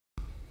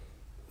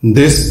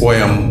This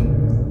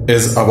poem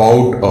is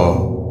about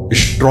a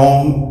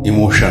strong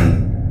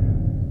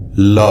emotion,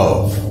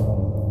 love,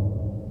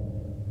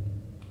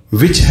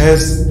 which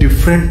has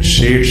different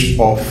shades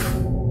of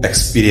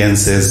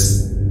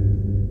experiences.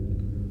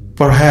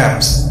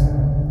 Perhaps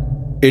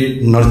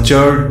it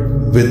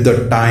nurtured with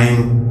the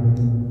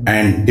time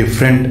and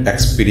different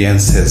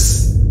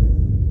experiences.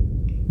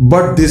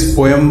 But this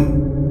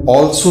poem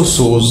also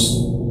shows,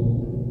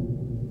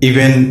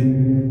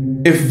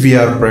 even if we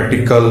are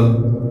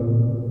practical,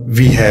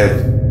 we have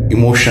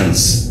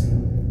emotions,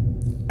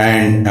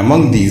 and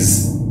among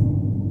these,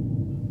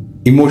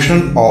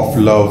 emotion of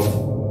love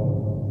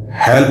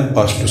help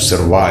us to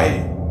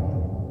survive.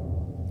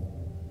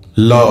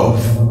 Love.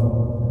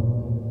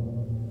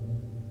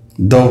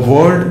 The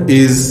world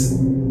is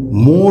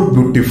more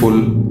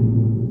beautiful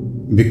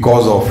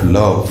because of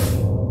love.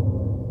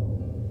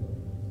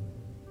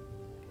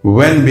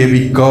 When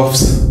baby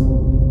coughs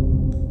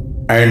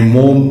and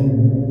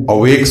mom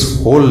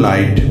awakes whole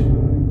night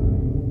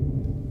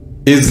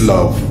is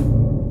love.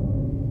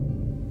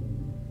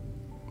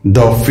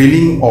 The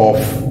feeling of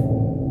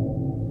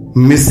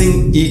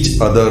missing each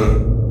other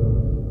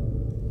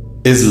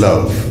is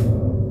love.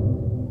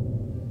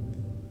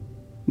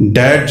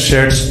 Dad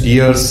sheds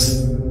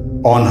tears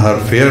on her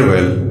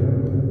farewell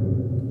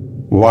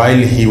while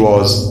he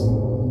was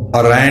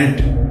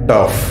arrant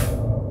tough.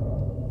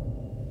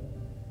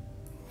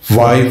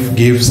 Wife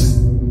gives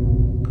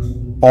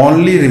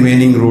only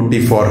remaining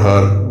roti for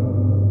her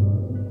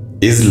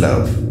is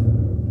love.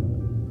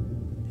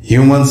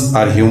 Humans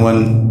are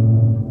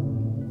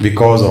human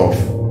because of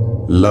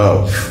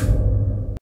love.